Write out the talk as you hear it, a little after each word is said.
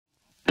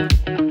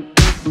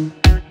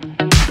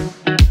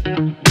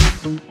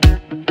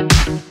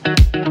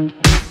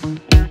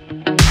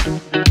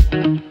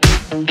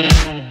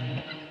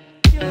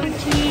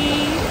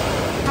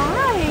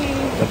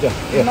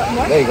Here,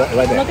 there you go,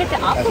 right there. Look at the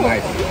apple. That's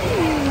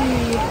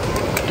nice.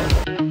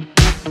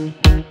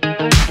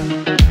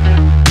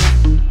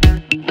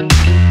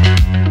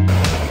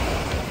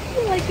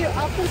 You like your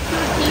apples,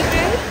 Georgie?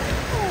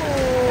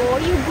 Oh,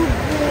 you good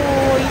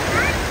boy.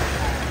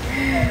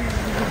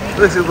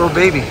 Look at the little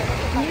baby.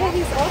 Yeah,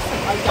 he's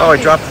awesome. Oh, I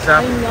dropped his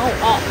apple. I know.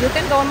 Oh, you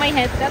can go on my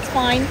head. That's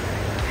fine.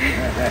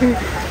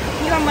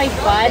 You're my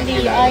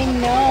buddy. I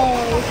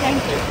know.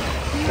 Thank you.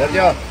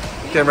 Sergio.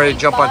 Getting ready to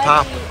jump on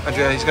top.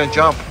 Andrea, he's gonna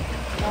jump.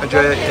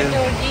 Andrea,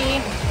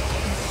 Georgie.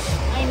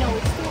 I know,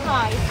 it's too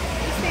high.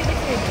 Just stay the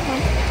kid.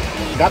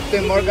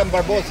 Captain Morgan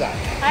Barbosa.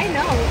 I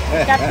know.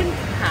 Captain.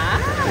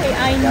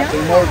 Hi. I know.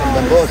 Captain Morgan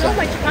Barbosa. So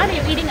much fun. Are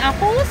you eating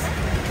apples?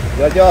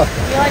 Sergio.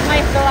 You like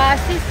my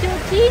glasses,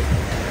 Georgie?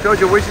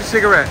 Jojo, where's your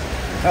cigarette?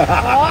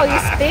 Oh,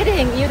 you're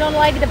spitting. You don't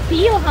like the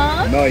peel,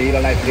 huh? No, he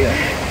don't like peel.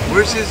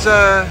 Where's his,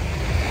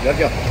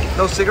 Sergio.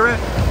 no cigarette?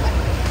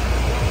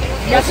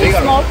 Does he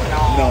cigarette. smoke?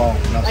 No,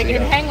 no Like in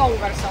cigarette.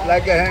 Hangover song.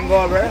 Like a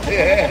hangover?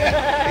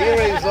 Yeah. He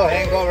really saw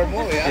hangover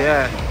movie, huh?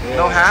 Yeah.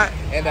 No hat?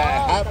 And a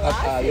hat,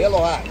 a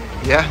yellow hat.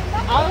 Yeah.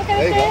 Oh, look at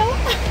There the you go. tail.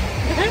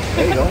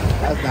 There you go.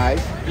 That's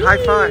nice. High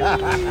five.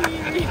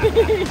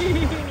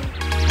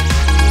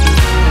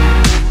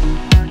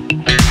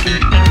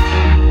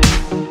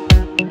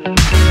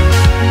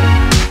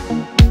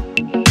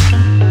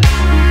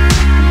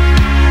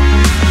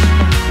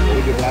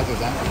 With the glasses,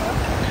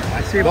 huh?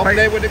 I see a Don't pipe.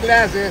 play with the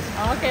glasses.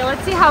 Okay,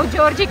 let's see how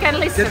Georgie can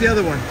listen. Get the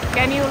other one.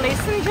 Can you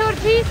listen,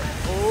 Georgie?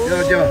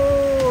 Jojo.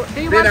 Oh,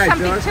 do you Be want nice, some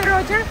George. picture,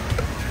 Roger?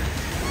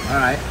 All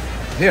right.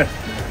 Here.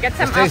 Get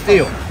some Stay apple.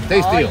 still.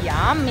 Stay Oh, still.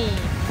 yummy.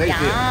 Stay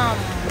still.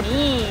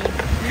 Yummy.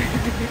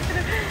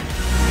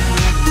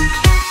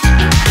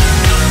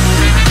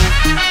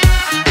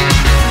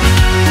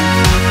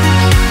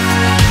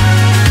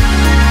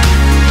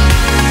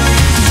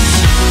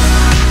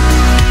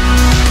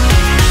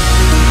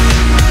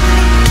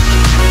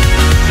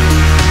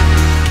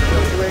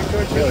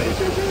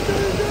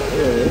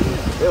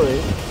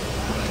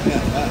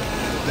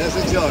 This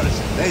is yours.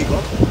 There you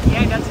go.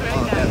 Yeah, that's very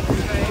Oh, nice.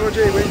 Right?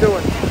 Georgie, what are you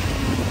doing?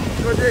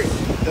 Georgie.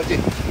 Georgie,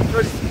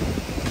 Georgie.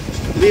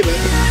 leave it.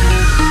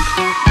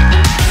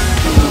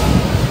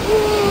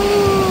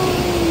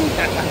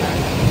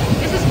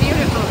 This is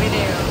beautiful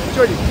video,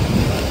 Georgie.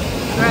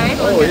 right?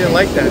 Oh, he didn't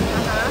like that.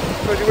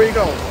 Uh-huh. Georgie, where you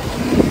going?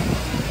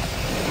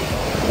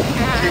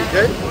 You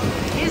good?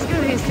 He's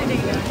good. He's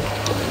sitting there.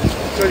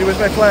 Georgie, where's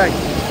my flag?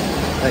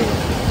 There you go.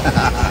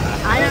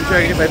 I don't I'm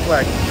trying to know. get my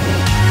flag.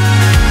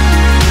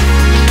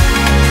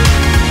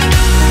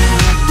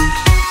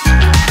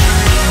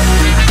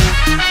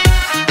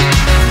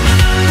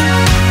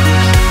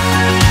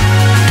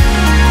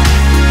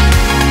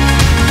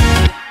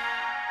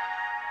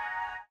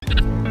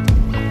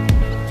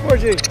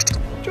 Georgie!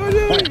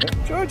 Georgie!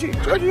 Georgie!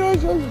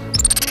 Georgie!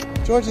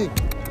 Georgie!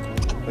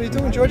 What are you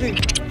doing, Georgie?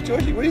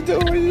 Georgie, what are you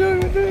doing? What are you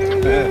doing?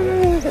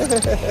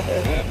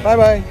 Bye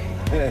bye.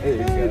 There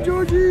you Hey, go.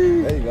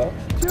 Georgie! There you go.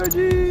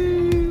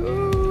 Georgie!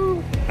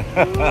 Ooh.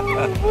 Ooh.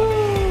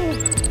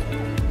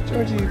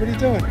 Georgie, what are you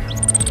doing?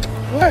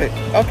 What?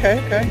 Okay,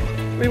 okay.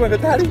 Where do you want to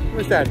go, Daddy?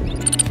 Where's Daddy?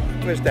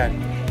 Where's Daddy?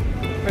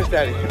 Where's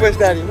Daddy? Where's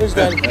Daddy? Where's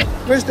Daddy?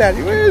 Where's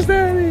Daddy? Where's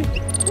Daddy?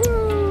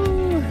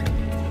 Woo.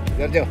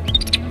 Sergio.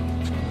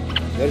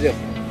 Sergio.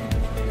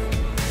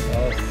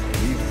 Oh,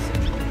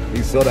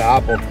 he saw the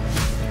apple.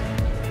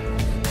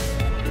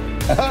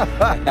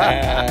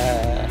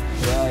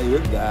 Yeah, you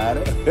got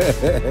it.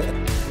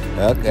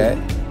 Okay.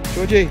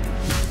 Georgie,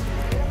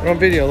 we're on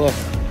video, look.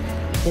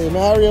 Hey,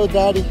 Mario,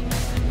 Daddy.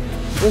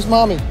 Where's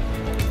Mommy?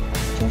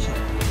 Georgie.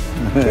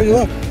 Georgie,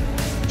 look.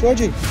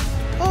 Georgie.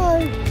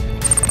 Hi.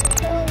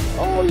 Hi.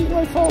 Oh, you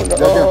my phone.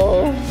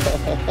 Oh.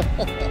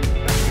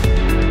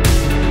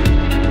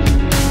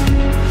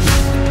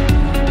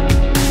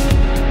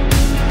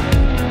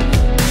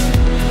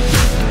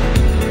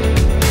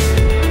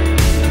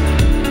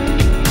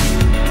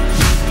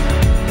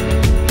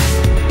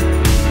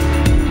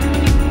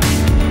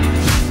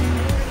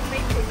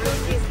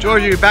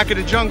 Georgie, you're back in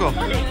the jungle.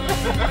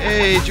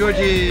 Hey,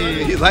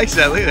 Georgie. He likes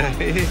that. Look at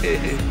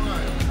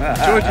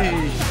that.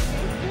 Georgie.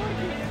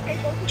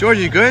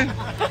 Georgie, you good?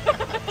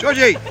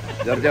 Georgie.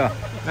 Sergio.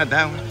 Not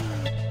that one.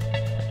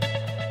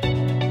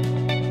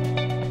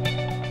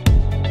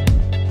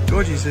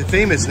 Georgie's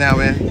famous now,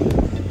 man.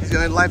 He's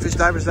got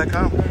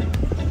lionfishdivers.com.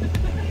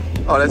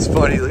 Oh, that's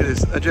funny. Look at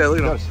this. Andrea,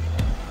 look at him.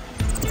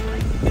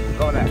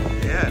 Go there.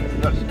 Yeah.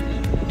 Go there.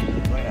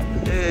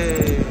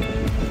 Hey.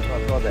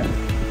 Go there.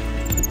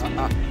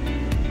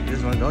 He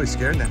doesn't want to go. He's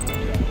scared now.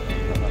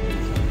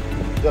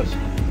 Just.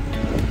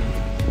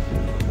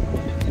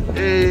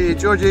 Hey,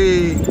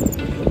 Georgie.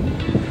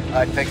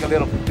 I take a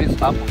little piece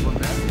of apple from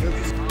there.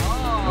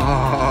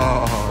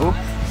 Oh. Oops.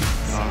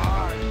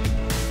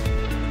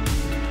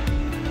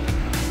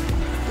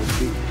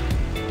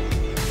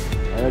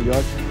 There,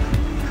 George.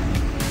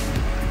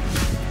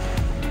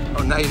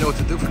 Oh, now you know what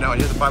to do for now.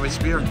 You have to buy my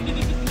spear.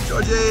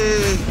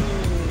 Georgie!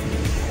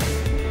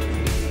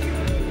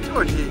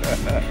 Georgie!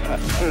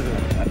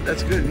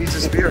 That's good. He needs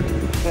a spear.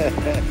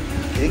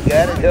 You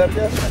got it,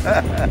 Georgia?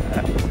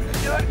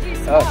 Georgie's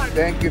Oh, smart.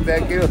 thank you,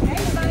 thank you.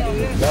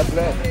 God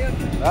bless.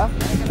 ¿Ah?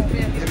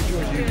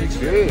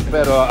 Sí,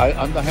 pero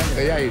anda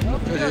gente allá.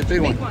 Georgie,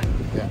 big one.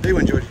 Yeah. Big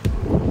one, Georgie.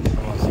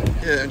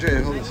 Yeah,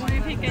 Andrea, hold this. What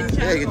if he can jump?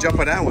 Yeah, you can jump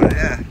on that one.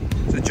 Yeah.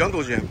 It's a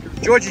jungle gym.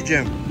 Georgie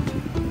gym.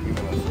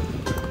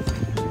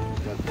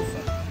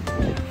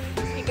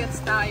 He gets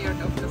tired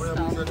of the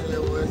stuff.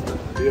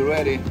 Be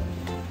ready.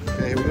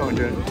 Okay, here we go,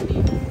 Andrea.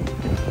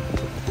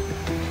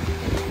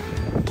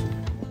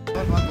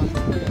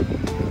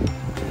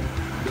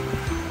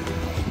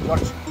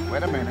 George,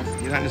 wait a minute.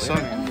 You're not in the sun.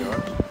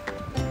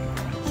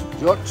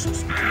 George,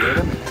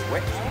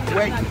 wait a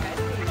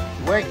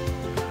minute.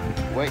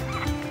 Wait.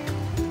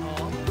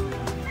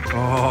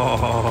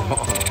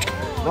 Oh.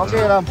 Go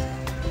get him.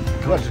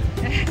 George,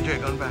 Andrea,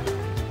 going back.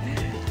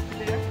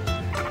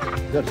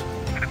 George.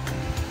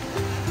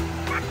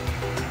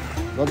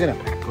 Go get him.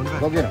 Going back.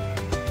 Go get him.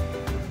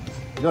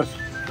 George,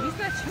 He's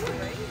not sure,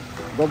 right?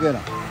 go get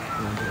him.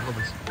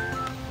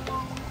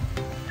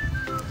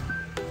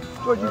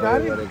 George, you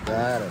got it? Very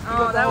good.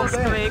 Oh, that was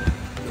quick.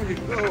 Georgie,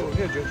 go.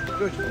 Here,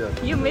 George.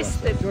 You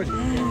missed it. George, you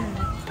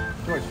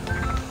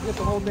have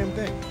the whole damn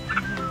thing.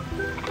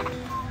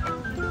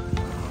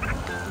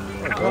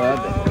 Good.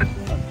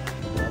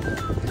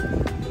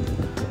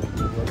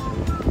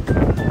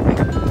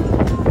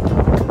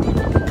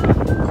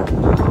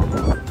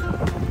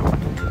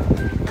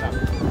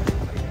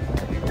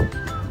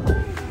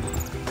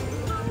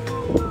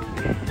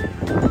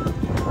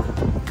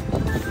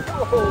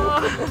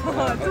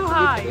 Oh, too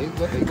high. He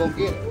gonna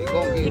get it. He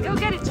gonna get You it. go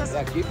get it, just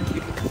Yeah, keep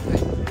it.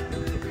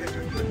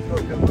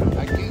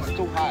 I think it's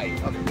too high.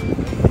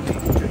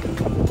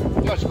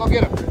 George, go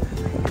get him.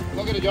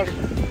 Go get it, George.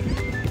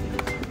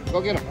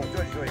 Go get him.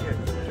 George, right here.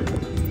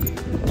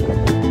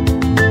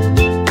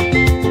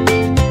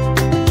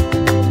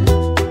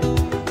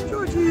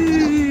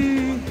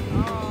 Georgie!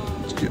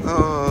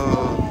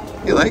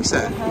 Oh, he likes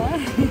that.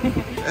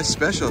 That's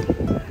special.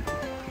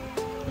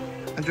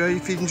 Andrea, you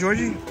feeding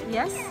Georgie?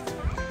 yes.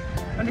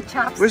 On the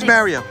chopsticks. Where's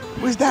Mario?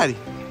 Where's Daddy?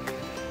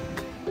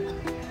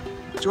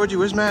 Georgie,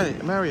 where's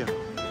Mario?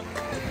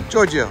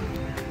 Giorgio,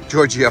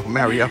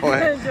 Mario.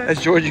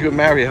 That's Georgie with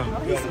Mario.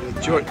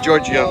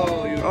 Giorgio.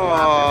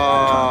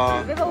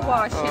 Oh. We will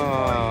wash it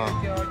Oh.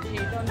 for you, Georgie.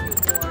 Don't you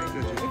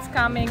worry. It's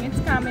coming.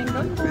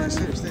 Don't worry. Yeah,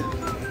 sit. Oh,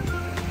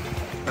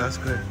 that's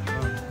good.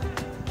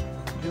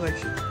 He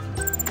likes you.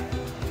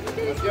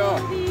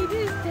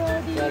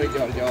 Sorry,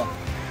 George. Oh,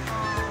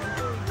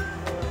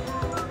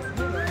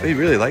 he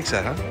really likes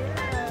that, huh?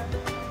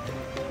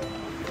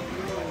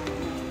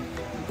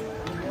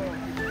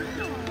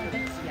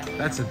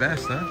 That's the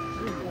best, huh?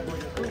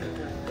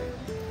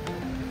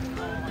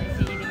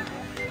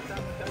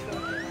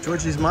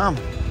 Georgie's mom.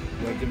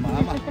 George,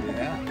 mama.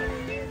 Yeah.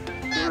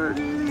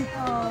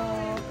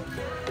 Oh.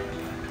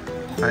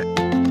 All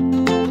right.